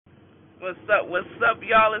What's up,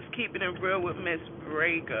 y'all? It's keeping it real with Miss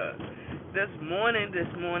Breaker. This morning, as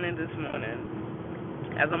I'm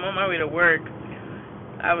on my way to work,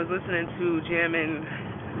 I was listening to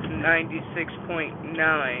Jammin' 96.9,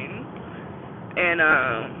 and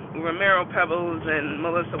Romero Pebbles and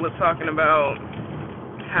Melissa was talking about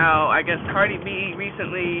how I guess Cardi B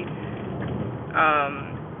recently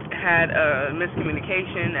had a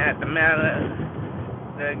miscommunication at the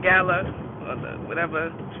gala, or the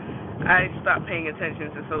whatever. I stopped paying attention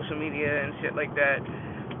to social media and shit like that.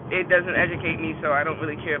 It doesn't educate me, so I don't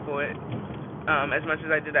really care for it as much as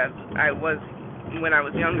I did as I was when I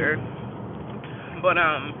was younger. But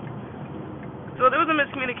so there was a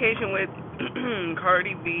miscommunication with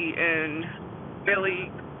Cardi B and Billy.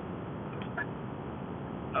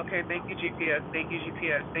 Okay, thank you GPS. Thank you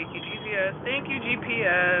GPS. Thank you GPS. Thank you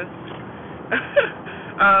GPS.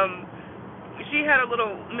 She had a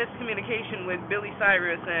little miscommunication with Billy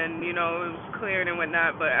Cyrus, and it was cleared and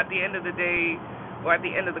whatnot. But at the end of the day, or at the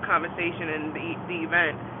end of the conversation and the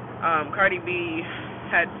event, Cardi B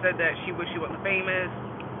had said that she wished she wasn't famous.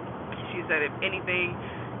 She said, if anything,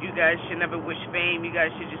 you guys should never wish fame. You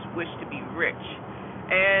guys should just wish to be rich.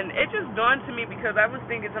 And it just dawned to me because I was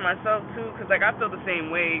thinking to myself too, because I feel the same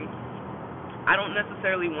way. I don't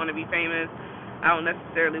necessarily want to be famous. I don't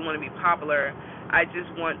necessarily want to be popular. I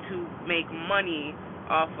just want to make money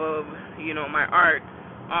off of, my art,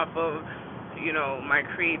 off of, my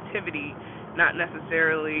creativity, not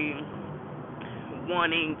necessarily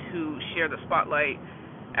wanting to share the spotlight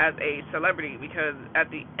as a celebrity, because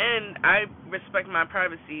at the end, I respect my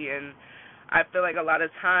privacy, and I feel like a lot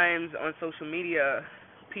of times on social media,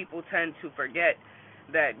 people tend to forget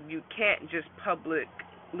that you can't just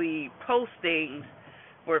publicly post things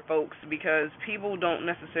for folks, because people don't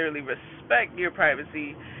necessarily respect your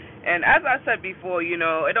privacy. And as I said before, it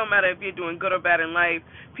don't matter if you're doing good or bad in life,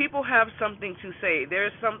 people have something to say.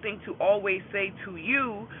 There's something to always say to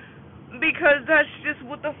you, because that's just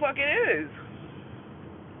what the fuck it is.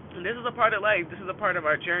 And this is a part of life. This is a part of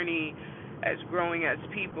our journey as growing as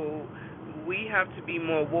people. We have to be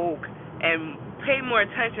more woke and pay more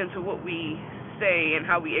attention to what we say and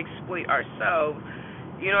how we exploit ourselves.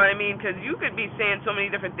 You know what I mean? Because you could be saying so many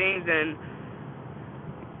different things, and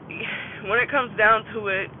when it comes down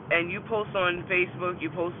to it, and you post on Facebook,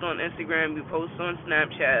 you post on Instagram, you post on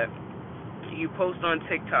Snapchat, you post on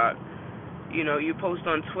TikTok, you post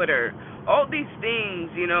on Twitter, all these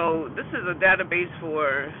things, this is a database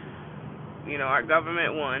for, our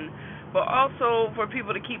government, one, but also for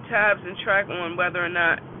people to keep tabs and track on whether or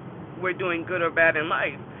not we're doing good or bad in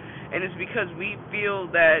life. And it's because we feel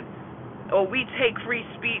that, or we take free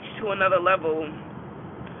speech to another level,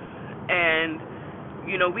 and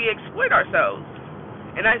we exploit ourselves.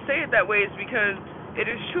 And I say it that way is because it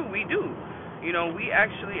is true, we do. We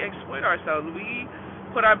actually exploit ourselves. We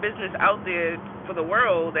put our business out there for the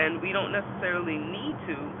world, and we don't necessarily need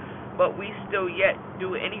to, but we still yet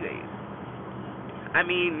do it anyways. I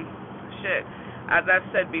mean, shit. As I've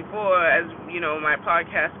said before, as my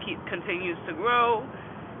podcast continues to grow,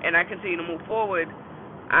 and I continue to move forward,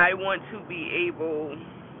 I want to be able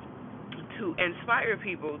to inspire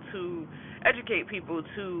people, to educate people,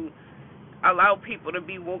 to allow people to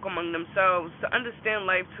be woke among themselves, to understand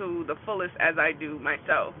life to the fullest as I do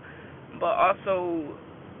myself, but also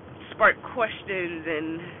spark questions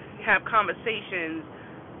and have conversations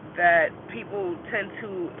that people tend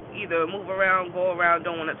to either move around, go around,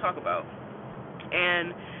 don't want to talk about.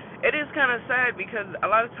 And it is kind of sad because a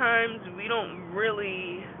lot of times we don't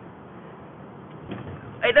really,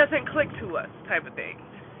 it doesn't click to us type of thing.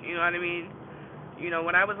 You know what I mean?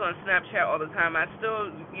 When I was on Snapchat all the time, I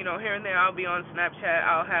still, here and there I'll be on Snapchat,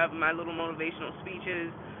 I'll have my little motivational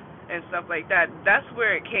speeches and stuff like that. That's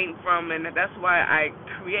where it came from, and that's why I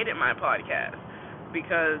created my podcast,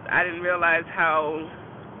 because I didn't realize how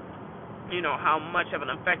much of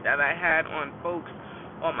an effect that I had on folks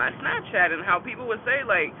on my Snapchat, and how people would say,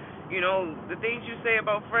 like, the things you say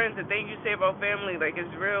about friends, the things you say about family, like,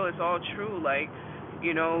 it's real, it's all true, like,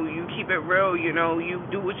 you keep it real, you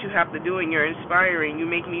do what you have to do, and you're inspiring. You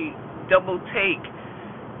make me double take,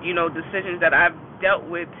 decisions that I've dealt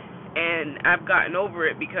with, and I've gotten over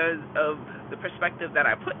it because of the perspective that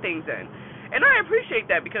I put things in. And I appreciate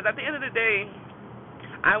that, because at the end of the day,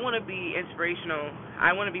 I want to be inspirational. I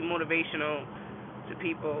want to be motivational to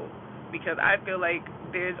people, because I feel like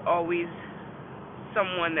there's always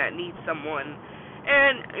someone that needs someone.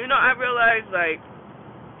 And, I realize, like,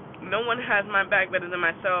 no one has my back better than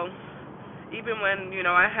myself. Even when,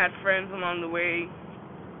 I had friends along the way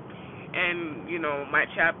and, my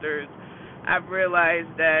chapters, I've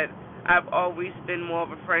realized that I've always been more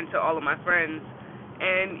of a friend to all of my friends.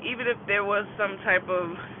 And even if there was some type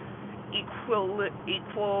of equality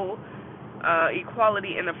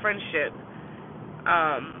in the friendship,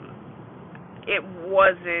 it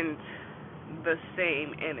wasn't the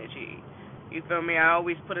same energy. You feel me? I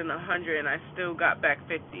always put in 100 and I still got back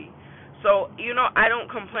 50. So, I don't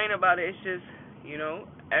complain about it. It's just,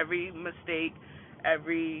 every mistake,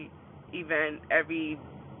 every event, every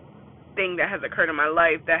thing that has occurred in my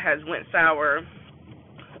life that has went sour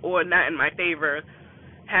or not in my favor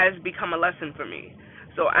has become a lesson for me.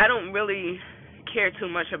 So I don't really care too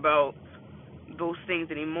much about those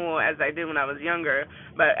things anymore as I did when I was younger.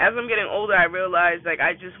 But as I'm getting older, I realize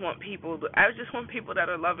I just want people that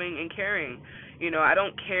are loving and caring. I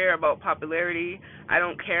don't care about popularity. I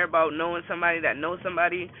don't care about knowing somebody that knows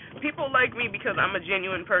somebody. People like me because I'm a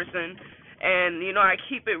genuine person, and I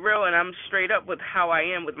keep it real and I'm straight up with how I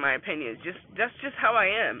am with my opinions. That's just how I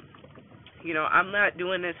am. I'm not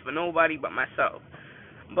doing this for nobody but myself.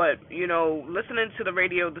 But, listening to the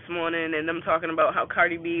radio this morning and them talking about how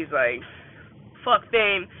Cardi B's fuck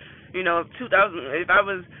fame,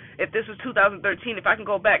 if this was 2013, if I can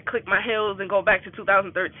go back, click my heels and go back to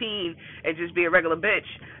 2013 and just be a regular bitch,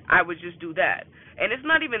 I would just do that. And it's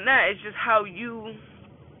not even that, it's just how you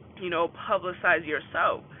publicize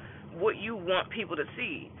yourself, what you want people to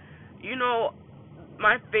see.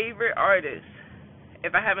 My favorite artist,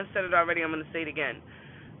 if I haven't said it already, I'm going to say it again.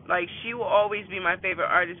 She will always be my favorite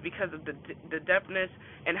artist because of the depthness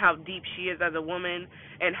and how deep she is as a woman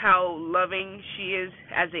and how loving she is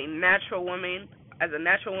as a natural woman.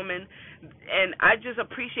 And I just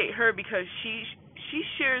appreciate her because she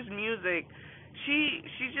shares music.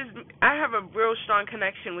 I have a real strong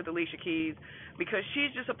connection with Alicia Keys because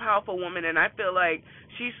she's just a powerful woman, and I feel like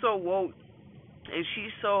she's so woke and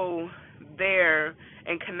she's so there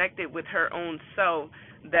and connected with her own self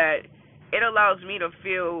that it allows me to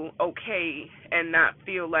feel okay and not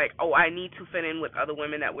feel like, oh, I need to fit in with other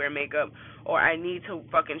women that wear makeup, or I need to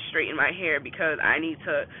fucking straighten my hair because I need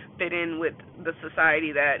to fit in with the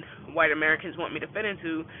society that white Americans want me to fit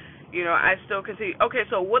into. I still continue. Okay,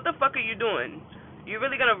 so what the fuck are you doing? You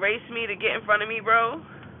really gonna race me to get in front of me, bro?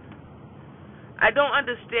 I don't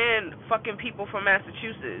understand fucking people from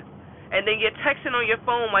Massachusetts. And then you're texting on your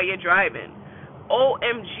phone while you're driving.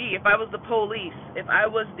 OMG, if I was the police, I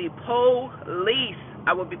would be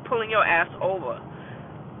pulling your ass over.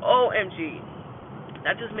 OMG.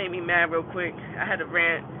 That just made me mad real quick. I had to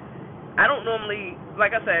rant. I don't normally,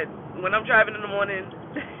 like I said, when I'm driving in the morning,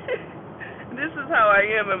 this is how I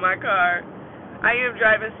am in my car. I am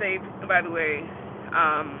driving safe, by the way.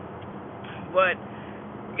 But,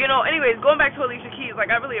 anyways, going back to Alicia Keys, I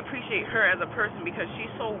really appreciate her as a person because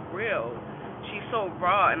she's so real. She's so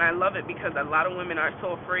raw, and I love it because a lot of women are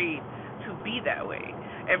so afraid to be that way.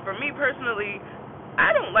 And for me personally,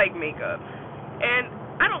 I don't like makeup, and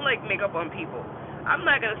I don't like makeup on people. I'm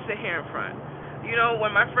not going to sit here in front.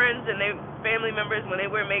 When my friends and their family members, when they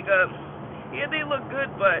wear makeup, yeah, they look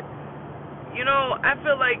good, but, I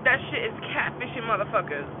feel like that shit is catfishing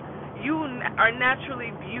motherfuckers. You are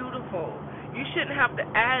naturally beautiful. You shouldn't have to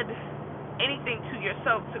add anything to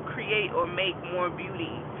yourself to create or make more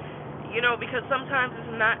beauty. Because sometimes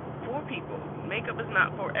it's not for people. Makeup is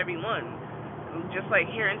not for everyone. Just like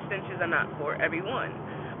hair extensions are not for everyone.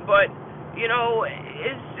 But,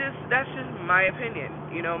 that's just my opinion.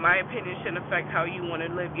 My opinion shouldn't affect how you want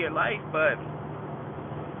to live your life. But,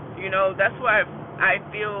 that's why I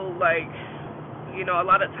feel like, a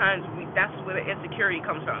lot of times that's where the insecurity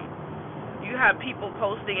comes from. You have people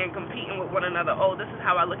posting and competing with one another. Oh, this is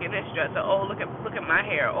how I look in this dress. Or, oh, look at my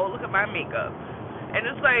hair. Oh, look at my makeup. And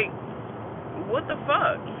it's like, what the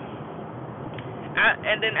fuck?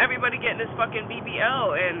 And then everybody getting this fucking BBL,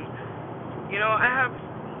 and I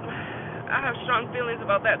have strong feelings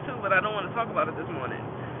about that too, but I don't want to talk about it this morning.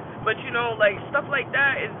 But stuff like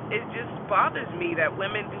that it just bothers me that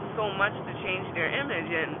women do so much to change their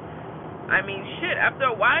image. And I mean, shit,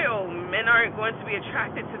 after a while, men aren't going to be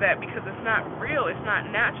attracted to that because it's not real, it's not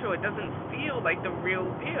natural, it doesn't feel like the real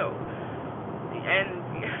deal. And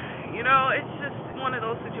it's just one of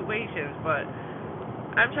those situations. But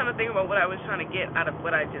I'm trying to think about what I was trying to get out of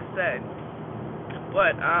what I just said.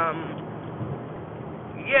 But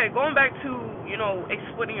yeah, going back to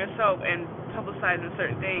exploiting yourself and publicizing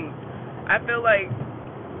certain things, I feel like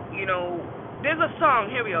there's a song.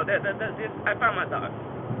 Here we go. I found my thought.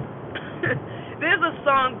 There's a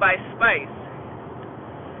song by Spice.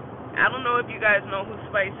 I don't know if you guys know who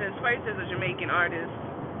Spice is. Spice is a Jamaican artist.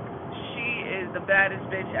 She is the baddest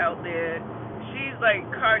bitch out there. She's like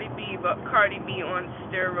Cardi B, but Cardi B on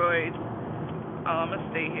steroids. I'm going to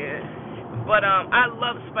stay here. But I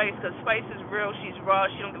love Spice because Spice is real. She's raw.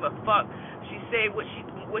 She don't give a fuck. She say what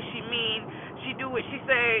she mean. She do what she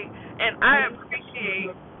say, and I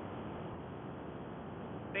appreciate.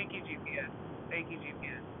 Thank you, GPS. Thank you,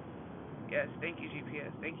 GPS. Yes, thank you,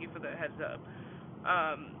 GPS. Thank you for the heads up.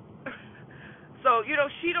 Um, so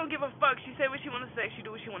she don't give a fuck. She say what she want to say. She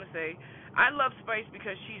do what she want to say. I love Spice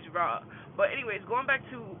because she's raw. But anyways, going back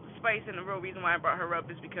to Spice, and the real reason why I brought her up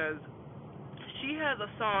is because she has a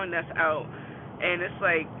song that's out, and it's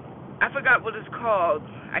like, I forgot what it's called.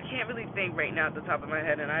 I can't really think right now at the top of my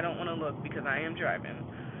head, and I don't want to look because I am driving.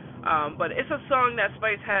 But it's a song that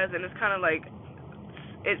Spice has, and it's kind of like,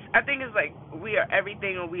 I think it's like, we are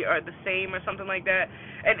everything, or we are the same, or something like that.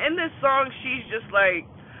 And in this song, she's just like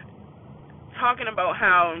talking about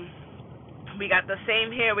how we got the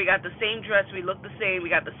same hair, we got the same dress, we look the same, we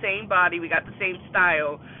got the same body, we got the same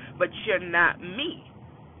style, but you're not me.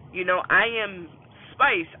 I am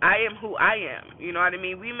Spice. I am who I am. You know what I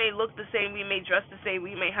mean? We may look the same, we may dress the same,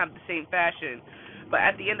 we may have the same fashion, but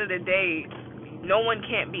at the end of the day, no one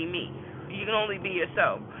can't be me. You can only be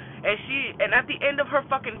yourself. And at the end of her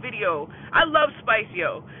fucking video, I love Spice,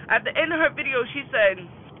 yo. At the end of her video, she said,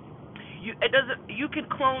 you can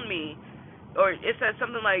clone me, or it says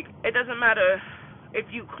something like, it doesn't matter if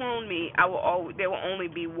you clone me, there will only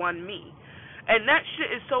be one me. And that shit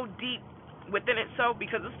is so deep within itself,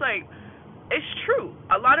 because it's like, it's true.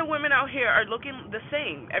 A lot of women out here are looking the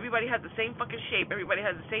same. Everybody has the same fucking shape. Everybody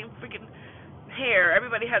has the same freaking hair.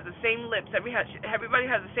 Everybody has the same lips. Everybody has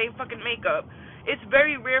the same fucking makeup. It's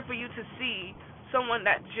very rare for you to see someone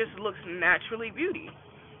that just looks naturally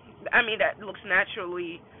that looks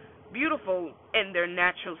naturally beautiful in their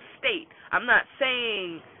natural state. I'm not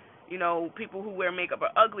saying, people who wear makeup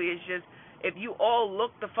are ugly. It's just, if you all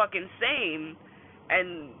look the fucking same,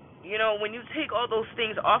 and when you take all those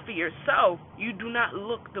things off of yourself, you do not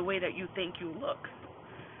look the way that you think you look.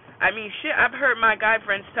 I mean, shit, I've heard my guy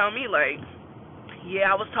friends tell me, like, yeah,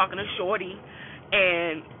 I was talking to Shorty,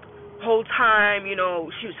 and whole time,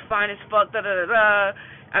 she was fine as fuck, da-da-da-da.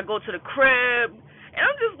 I go to the crib, and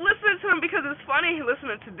I'm just listening to him because it's funny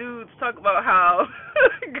listening to dudes talk about how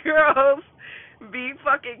girls be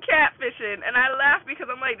fucking catfishing, and I laugh because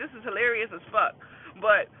I'm like, this is hilarious as fuck.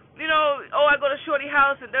 But I go to Shorty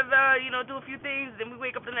house and do a few things, then we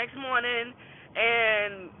wake up the next morning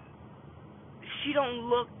and she don't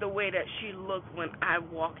look the way that she looked when I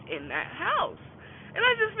walked in that house. And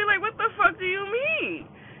I just feel like, what the fuck do you mean?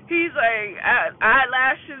 He's like,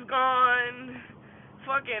 eyelashes gone,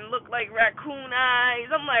 fucking look like raccoon eyes.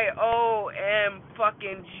 I'm like,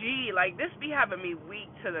 OMG. Like, this be having me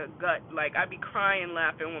weak to the gut. Like, I be crying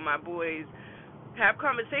laughing when my boys have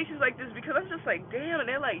conversations like this, because I'm just like, damn. And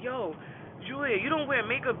they're like, yo, Julia, you don't wear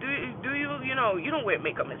makeup, do you? You don't wear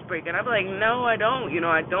makeup, Miss Break. And I'm like, no, I don't.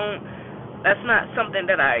 I don't. That's not something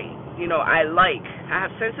that I like. I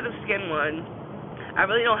have sensitive skin, one. I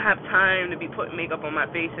really don't have time to be putting makeup on my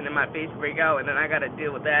face and then my face break out and then I got to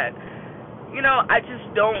deal with that. I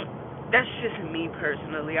just don't. That's just me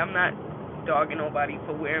personally. I'm not dogging nobody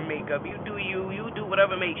for wearing makeup. You do you. You do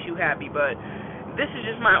whatever makes you happy. But this is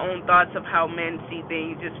just my own thoughts of how men see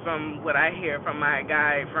things, just from what I hear from my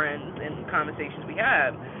guy friends and conversations we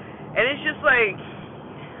have. And it's just like,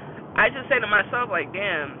 I just say to myself, like,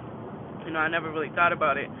 damn, I never really thought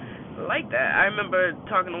about it like that. I remember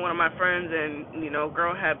talking to one of my friends, and,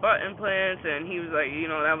 girl had butt implants, and he was like,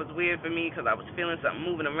 that was weird for me because I was feeling something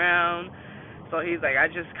moving around. So he's like, I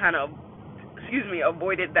just kind of,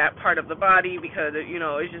 avoided that part of the body because,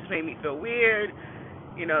 it just made me feel weird.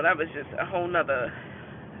 That was just a whole nother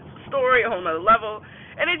story, a whole nother level.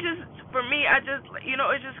 And it just, for me,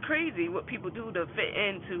 it's just crazy what people do to fit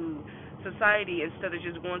into society instead of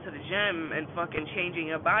just going to the gym and fucking changing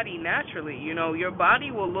your body naturally. Your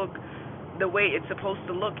body will look the way it's supposed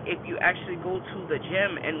to look if you actually go to the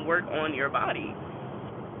gym and work on your body,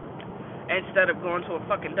 instead of going to a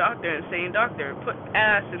fucking doctor and saying, doctor, put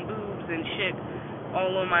ass and boobs and shit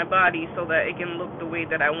all on my body so that it can look the way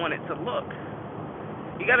that I want it to look.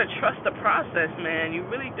 You gotta trust the process, man. You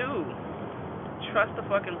really do. Trust the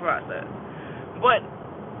fucking process. But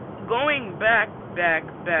going back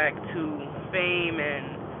to fame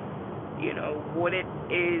and, what it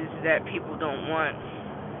is that people don't want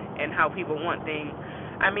and how people want things.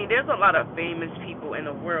 I mean, there's a lot of famous people in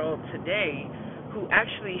the world today who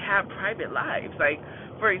actually have private lives. Like,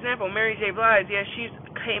 for example, Mary J. Blige, yeah, she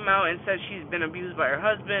came out and said she's been abused by her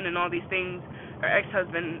husband and all these things, her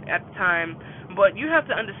ex-husband at the time. But you have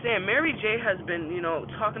to understand, Mary J. has been,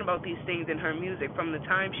 talking about these things in her music from the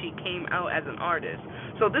time she came out as an artist.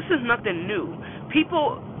 So this is nothing new.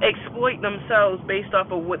 People exploit themselves based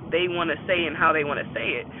off of what they want to say and how they want to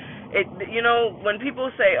say it. When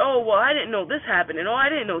people say, oh, well, I didn't know this happened, and oh, I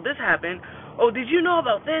didn't know this happened, oh, did you know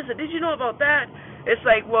about this or did you know about that? It's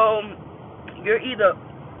like, well, you're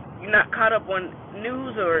not caught up on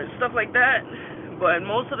news or stuff like that, but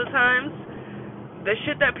most of the times, the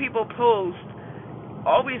shit that people post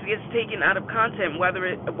always gets taken out of content, whether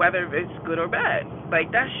it's good or bad. Like,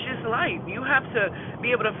 that's just life. You have to be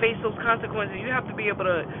able to face those consequences. You have to be able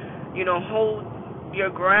to, hold your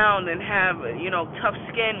ground and have, tough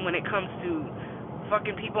skin when it comes to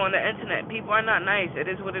fucking people on the internet. People are not nice. It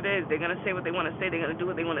is what it is. They're gonna say what they want to say. They're gonna do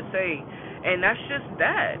what they want to say, and that's just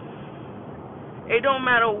that. It don't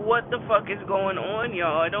matter what the fuck is going on,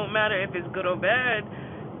 y'all. It don't matter if it's good or bad.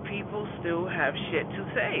 People still have shit to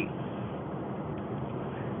say.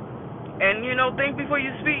 And, think before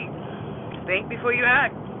you speak. Think before you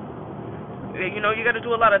act. You got to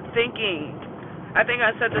do a lot of thinking. I think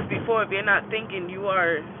I said this before. If you're not thinking, you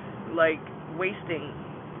are, like, wasting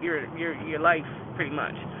your life, pretty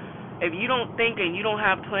much. If you don't think and you don't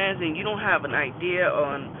have plans and you don't have an idea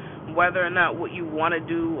on whether or not what you want to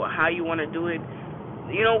do or how you want to do it,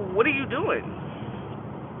 what are you doing?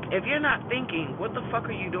 If you're not thinking, what the fuck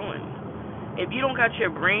are you doing? If you don't got your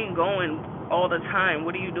brain going all the time,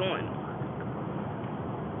 what are you doing?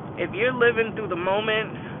 If you're living through the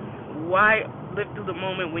moment, why live through the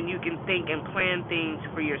moment when you can think and plan things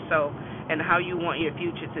for yourself and how you want your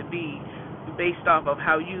future to be based off of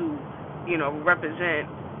how you, represent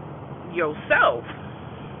yourself?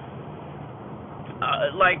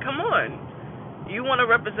 Come on. You want to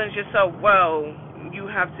represent yourself well, you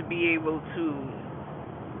have to be able to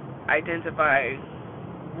identify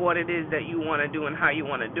what it is that you want to do and how you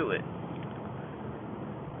want to do it.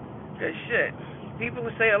 Because shit, people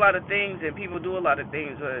say a lot of things and people do a lot of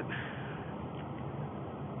things, but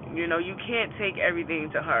you can't take everything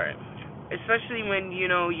to heart, especially when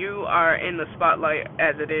you are in the spotlight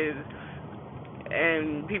as it is,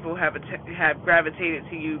 and people have gravitated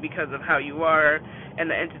to you because of how you are and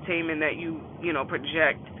the entertainment that you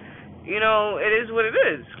project. It is what it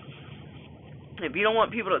is. If you don't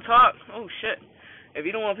want people to talk, oh shit. If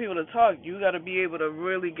you don't want people to talk, you got to be able to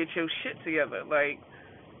really get your shit together. Like,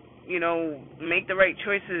 make the right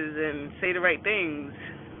choices and say the right things.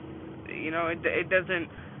 It doesn't.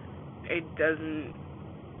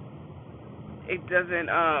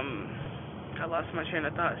 I lost my train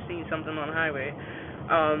of thought seeing something on the highway.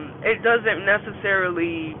 It doesn't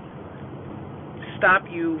necessarily stop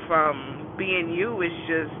you from being you. It's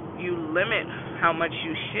just you limit how much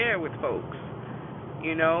you share with folks.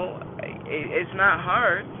 It's not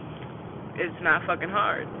hard. It's not fucking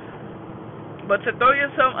hard. But to throw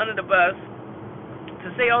yourself under the bus, to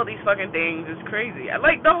say all these fucking things is crazy. I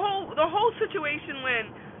like the whole situation when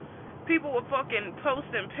people were fucking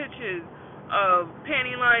posting pictures of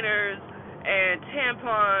panty liners and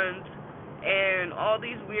tampons and all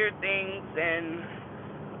these weird things and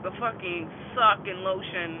the fucking sock and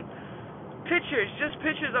lotion pictures, just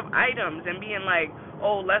pictures of items, and being like,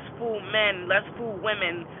 oh, let's fool men, let's fool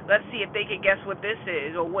women, let's see if they can guess what this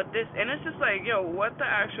is or what this, and it's just like, yo, what the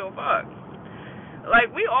actual fuck? Like,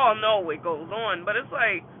 we all know what goes on, but it's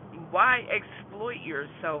like, why exploit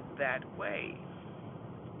yourself that way?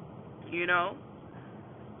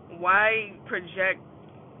 Why project,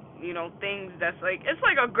 things that's like, it's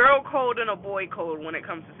like a girl code and a boy code when it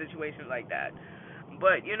comes to situations like that.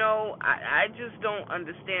 But, I just don't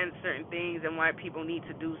understand certain things and why people need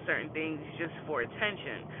to do certain things just for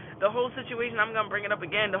attention. The whole situation, I'm going to bring it up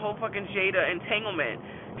again, the whole fucking Jada entanglement.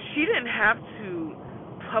 She didn't have to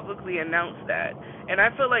publicly announce that. And I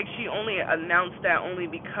feel like she only announced that only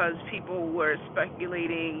because people were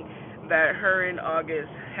speculating that her and August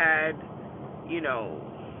had,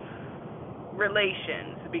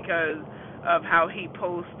 relations because of how he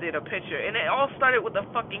posted a picture. And it all started with a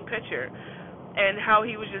fucking picture. And how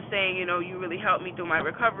he was just saying, you really helped me through my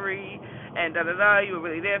recovery, and da-da-da, you were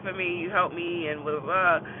really there for me, you helped me, and blah,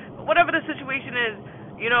 blah, blah. Whatever the situation is,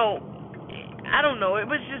 I don't know, it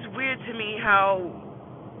was just weird to me how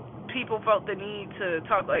people felt the need to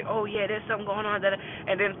talk like, oh, yeah, there's something going on,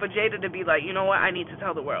 and then for Jada to be like, you know what, I need to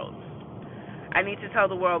tell the world. I need to tell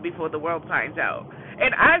the world before the world finds out.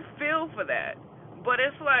 And I feel for that, but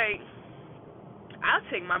it's like, I'll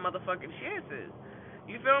take my motherfucking chances.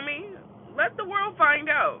 You feel me? Let the world find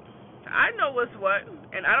out. I know what's what,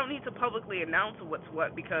 and I don't need to publicly announce what's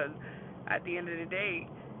what, because at the end of the day,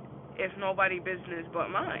 it's nobody's business but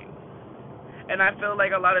mine. And I feel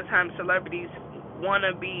like a lot of times celebrities want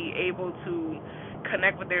to be able to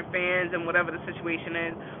connect with their fans and whatever the situation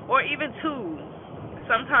is, or even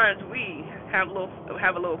sometimes we have a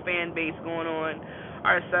little fan base going on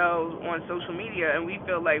ourselves on social media, and we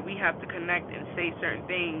feel like we have to connect and say certain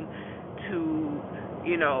things to,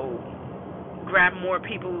 grab more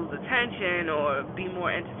people's attention or be more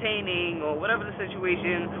entertaining or whatever the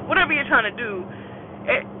situation, whatever you're trying to do,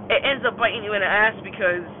 it ends up biting you in the ass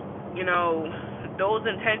because, you know, those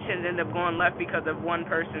intentions end up going left because of one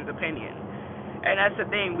person's opinion. And that's the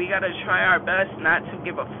thing. We got to try our best not to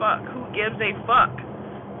give a fuck. Who gives a fuck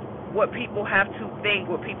what people have to think,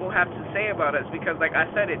 what people have to say about us? Because, like I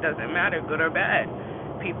said, it doesn't matter, good or bad.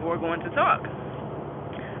 People are going to talk.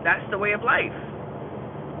 That's the way of life.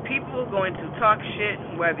 People are going to talk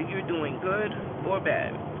shit whether you're doing good or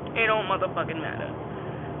bad. It don't motherfucking matter.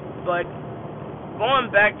 But going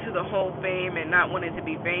back to the whole fame and not wanting to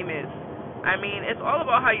be famous, I mean, it's all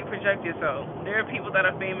about how you project yourself. There are people that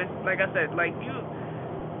are famous, like I said, like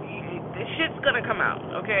the shit's gonna come out,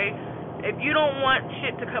 okay? If you don't want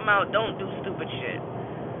shit to come out, don't do stupid shit,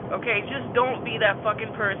 okay? Just don't be that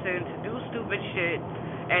fucking person to do stupid shit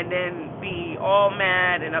and then be all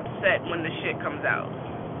mad and upset when the shit comes out.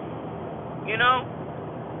 You know?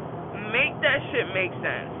 Make that shit make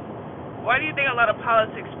sense. Why do you think a lot of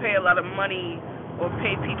politics pay a lot of money or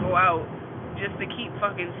pay people out just to keep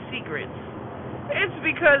fucking secrets? It's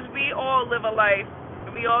because we all live a life,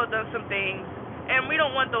 we all done some things, and we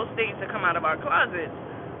don't want those things to come out of our closets.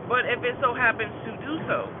 But if it so happens to do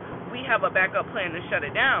so, we have a backup plan to shut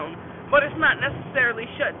it down, but it's not necessarily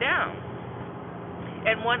shut down.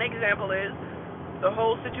 And one example is the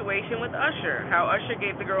whole situation with Usher, how Usher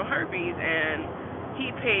gave the girl herpes, and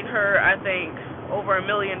he paid her, I think, over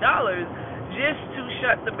 $1 million just to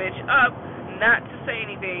shut the bitch up, not to say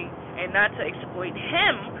anything, and not to exploit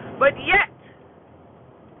him. But yet,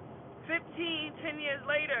 10 years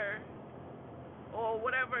later, or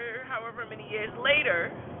whatever, however many years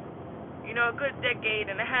later, you know, a good decade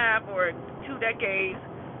and a half or 2 decades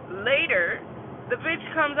later, the bitch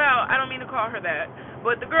comes out, I don't mean to call her that,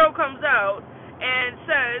 but the girl comes out and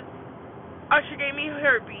says, Usher gave me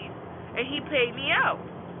herpes, and he paid me out.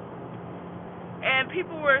 And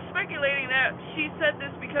people were speculating that she said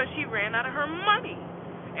this because she ran out of her money,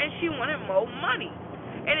 and she wanted more money.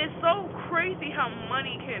 And it's so crazy how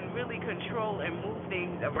money can really control and move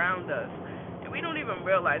things around us. And we don't even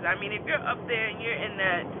realize. I mean, if you're up there and you're in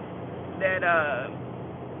that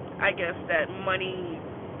I guess that money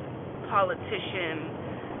politician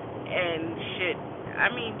and shit,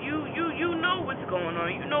 I mean, you know what's going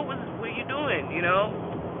on. You know what you're doing, you know?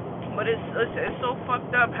 But it's so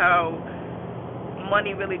fucked up how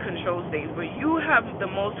money really controls things. But you have the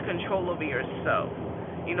most control over yourself.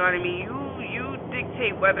 You know what I mean? You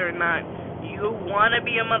dictate whether or not you want to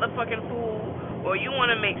be a motherfucking fool, or you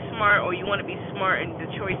want to make smart, or you want to be smart in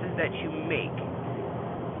the choices that you make.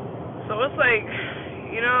 So it's like,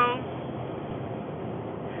 you know,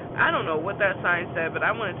 I don't know what that sign said, but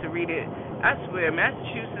I wanted to read it. I swear,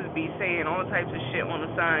 Massachusetts be saying all types of shit on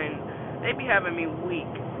the sign. They be having me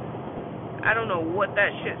weak. I don't know what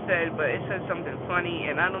that shit said, but it said something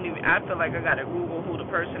funny, and I feel like I gotta Google who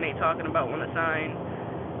the person they talking about on the sign.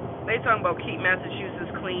 They talking about keep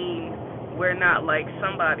Massachusetts clean, we're not like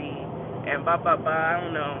somebody, and blah, blah, blah, I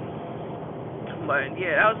don't know. But,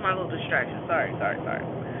 yeah, that was my little distraction. Sorry.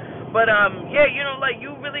 But, yeah, you know, like,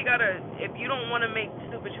 you really gotta, if you don't want to make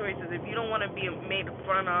stupid choices, if you don't want to be made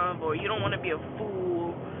fun of, or you don't want to be a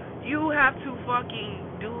fool, you have to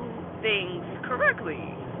fucking do things correctly.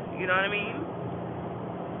 You know what I mean?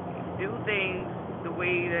 Do things the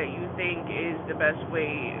way that you think is the best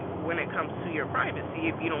way when it comes to your privacy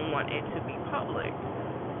if you don't want it to be public.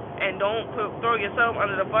 And don't throw yourself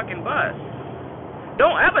under the fucking bus.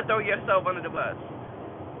 Don't ever throw yourself under the bus.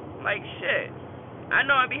 Like, shit. I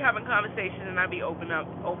know I be having conversations and I be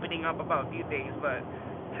opening up about a few things, but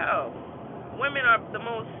hell, women are the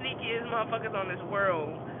most sneakiest motherfuckers on this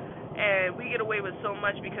world, and we get away with so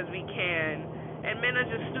much because we can, and men are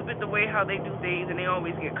just stupid the way how they do things, and they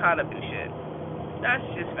always get caught up in shit. That's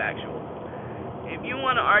just factual. If you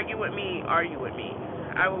want to argue with me, argue with me.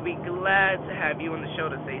 I will be glad to have you on the show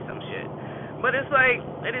to say some shit. But it's like,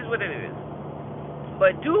 it is what it is.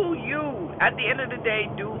 But do you, at the end of the day,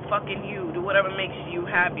 do fucking you. Do whatever makes you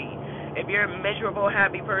happy. If you're a miserable,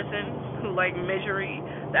 happy person who like misery,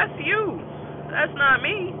 that's you. That's not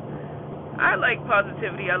me. I like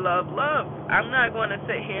positivity. I love love. I'm not going to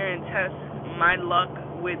sit here and test my luck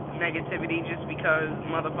with negativity just because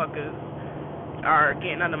motherfuckers are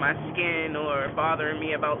getting under my skin or bothering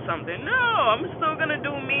me about something. No, I'm still going to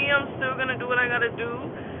do me. I'm still going to do what I got to do.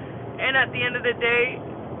 And at the end of the day,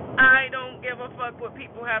 I don't give a fuck what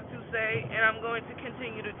people have to say, and I'm going to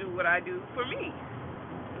continue to do what I do for me.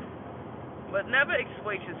 But never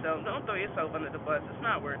exploit yourself. Don't throw yourself under the bus. It's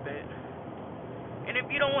not worth it. And if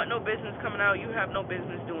you don't want no business coming out, you have no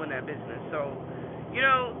business doing that business. So, you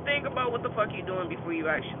know, think about what the fuck you're doing before you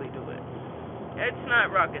actually do it. It's not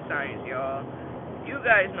rocket science, y'all. You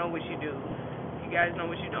guys know what you do. You guys know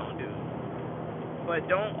what you don't do. But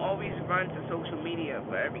don't always run to social media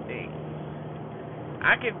for everything.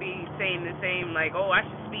 I could be saying the same, like, oh, I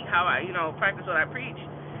should speak how I, practice what I preach.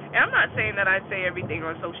 And I'm not saying that I say everything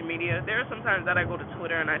on social media. There are some times that I go to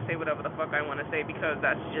Twitter and I say whatever the fuck I want to say because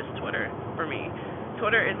that's just Twitter for me.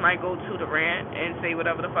 Twitter is my go-to to rant and say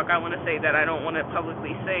whatever the fuck I want to say that I don't want to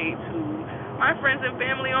publicly say to my friends and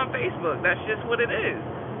family on Facebook. That's just what it is.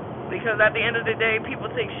 Because at the end of the day, people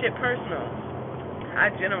take shit personal. I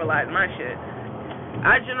generalize my shit.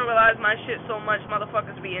 I generalize my shit so much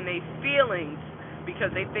motherfuckers be in their feelings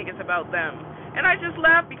because they think it's about them. And I just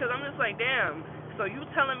laugh because I'm just like, damn, so you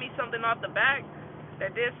telling me something off the back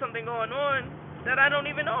that there's something going on that I don't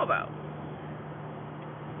even know about.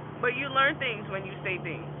 But you learn things when you say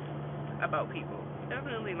things about people.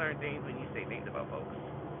 Definitely learn things when you say things about folks.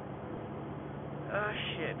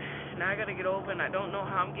 Shit. Now I gotta get over, and I don't know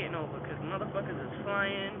how I'm getting over, because motherfuckers is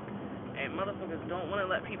flying, and motherfuckers don't want to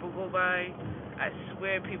let people go by. I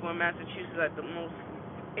swear people in Massachusetts are the most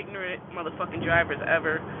ignorant motherfucking drivers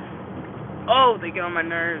ever. Oh, they get on my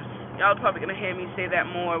nerves. Y'all probably gonna hear me say that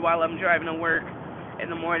more while I'm driving to work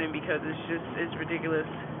in the morning, because it's ridiculous.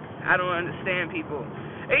 I don't understand people.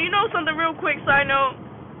 And you know something real quick, side note?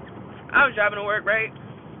 I was driving to work, right?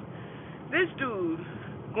 This dude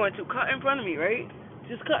going to cut in front of me, right?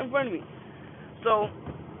 Just cut in front of me. So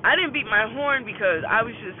I didn't beat my horn because I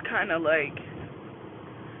was just kind of like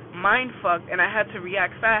mind fucked, and I had to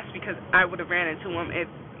react fast because I would have ran into him if,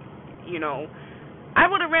 I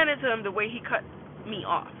would have ran into him the way he cut me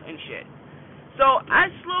off and shit. So I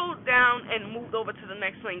slowed down and moved over to the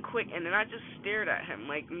next lane quick, and then I just stared at him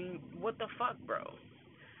like, what the fuck, bro?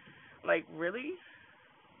 Like, really?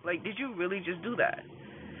 Like, did you really just do that?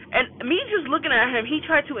 And me just looking at him, he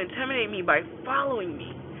tried to intimidate me by following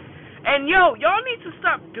me. And, y'all need to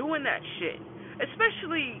stop doing that shit.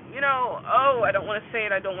 Especially, oh, I don't want to say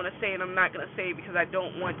it, I'm not going to say it because I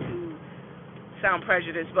don't want to sound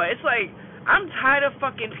prejudiced. But it's like, I'm tired of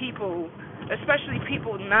fucking people, especially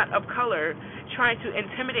people not of color, trying to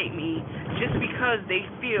intimidate me just because they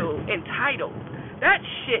feel entitled. That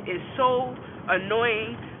shit is so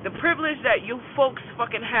annoying. The privilege that you folks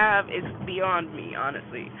fucking have is beyond me,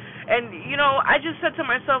 honestly. And, I just said to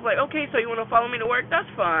myself, like, okay, so you want to follow me to work? That's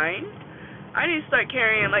fine. I need to start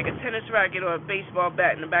carrying, like, a tennis racket or a baseball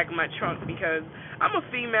bat in the back of my trunk because I'm a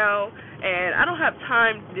female and I don't have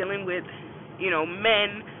time dealing with, men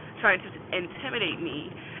trying to intimidate me.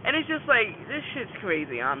 And it's just like, this shit's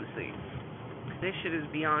crazy, honestly. This shit is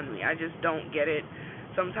beyond me. I just don't get it.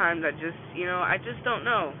 Sometimes I just don't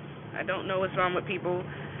know. I don't know what's wrong with people.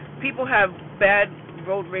 People have bad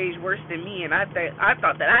road rage worse than me, and I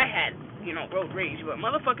thought that I had, road rage, but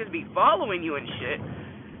motherfuckers be following you and shit.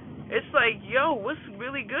 It's like, yo, what's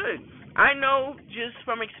really good? I know just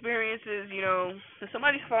from experiences, if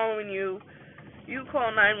somebody's following you, you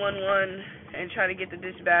call 911 and try to get the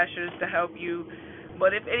dispatchers to help you.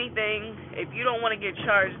 But if anything, if you don't want to get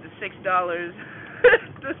charged the $6,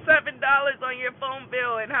 the $7 on your phone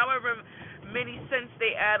bill, and however many cents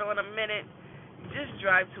they add on a minute, just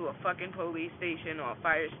drive to a fucking police station or a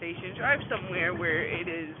fire station. Drive somewhere where it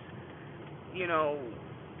is,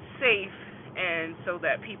 safe, and so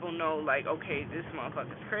that people know, like, okay, this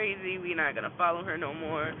motherfucker's crazy. We're not going to follow her no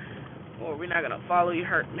more, or we're not going to follow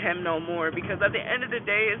him no more, because at the end of the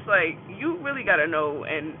day, it's like, you really got to know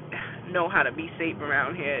how to be safe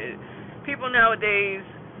around here. People nowadays,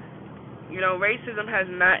 racism has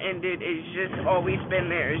not ended. It's just always been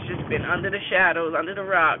there. It's just been under the shadows, under the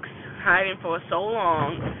rocks, hiding for so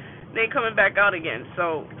long. They coming back out again.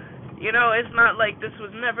 So, it's not like this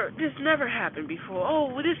never happened before. Oh,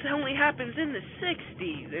 well, this only happens in the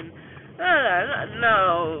 60s. And,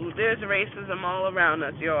 no, there's racism all around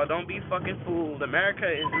us, y'all. Don't be fucking fooled. America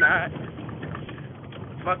is not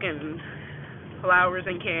fucking flowers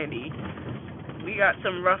and candy. We got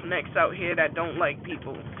some roughnecks out here that don't like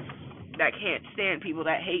people, that can't stand people,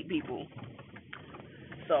 that hate people.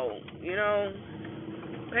 So,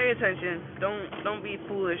 pay attention. Don't be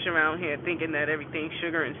foolish around here thinking that everything's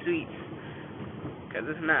sugar and sweets, because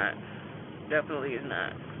it's not. Definitely is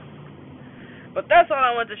not. But that's all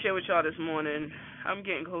I want to share with y'all this morning. I'm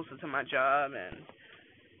getting closer to my job,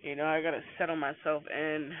 and I gotta settle myself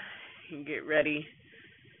in and get ready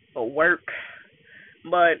for work.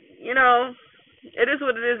 But it is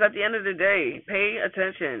what it is at the end of the day. Pay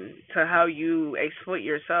attention to how you exploit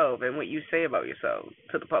yourself and what you say about yourself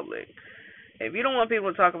to the public. If you don't want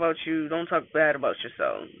people to talk about you, don't talk bad about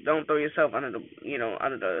yourself. Don't throw yourself under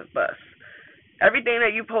the bus. Everything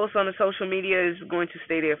that you post on the social media is going to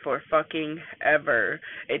stay there for fucking ever.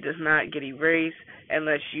 It does not get erased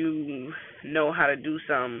unless you know how to do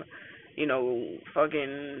some,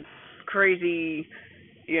 fucking crazy,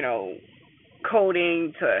 you know,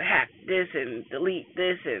 coding to hack this and delete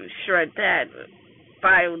this and shred that,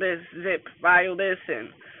 file this, zip, file this, and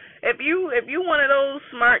if you one of those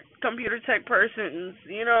smart computer tech persons,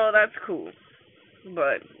 that's cool.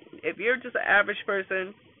 But if you're just an average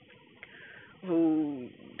person who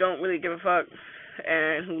don't really give a fuck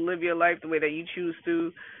and who live your life the way that you choose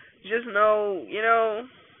to, just know,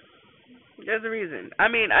 there's a reason. I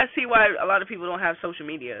mean, I see why a lot of people don't have social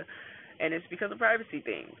media, and it's because of privacy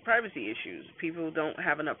things, privacy issues. People don't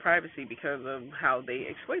have enough privacy because of how they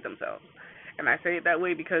exploit themselves. And I say it that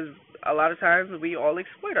way because a lot of times we all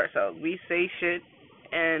exploit ourselves. We say shit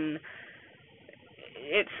and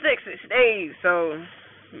it sticks, it stays. So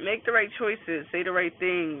make the right choices, say the right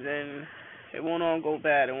things, and it won't all go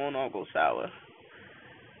bad, it won't all go sour.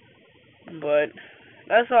 But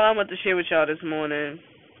that's all I'm going to share with y'all this morning.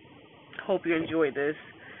 Hope you enjoyed this.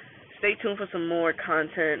 Stay tuned for some more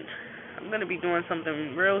content. I'm going to be doing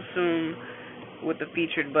something real soon with the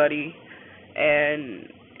featured buddy,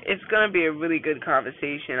 and it's going to be a really good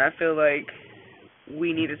conversation. I feel like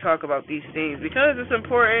we need to talk about these things because it's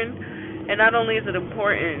important, and not only is it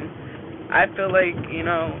important, I feel like,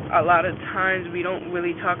 a lot of times we don't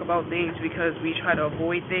really talk about things because we try to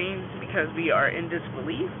avoid things because we are in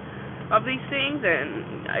disbelief of these things,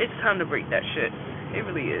 and it's time to break that shit. It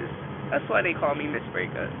really is. That's why they call me Miss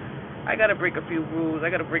Breaker. I gotta break a few rules, I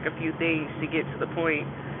gotta break a few things to get to the point,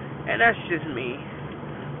 and that's just me.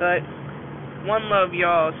 But one love,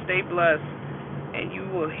 y'all. Stay blessed, and you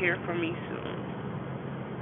will hear from me soon.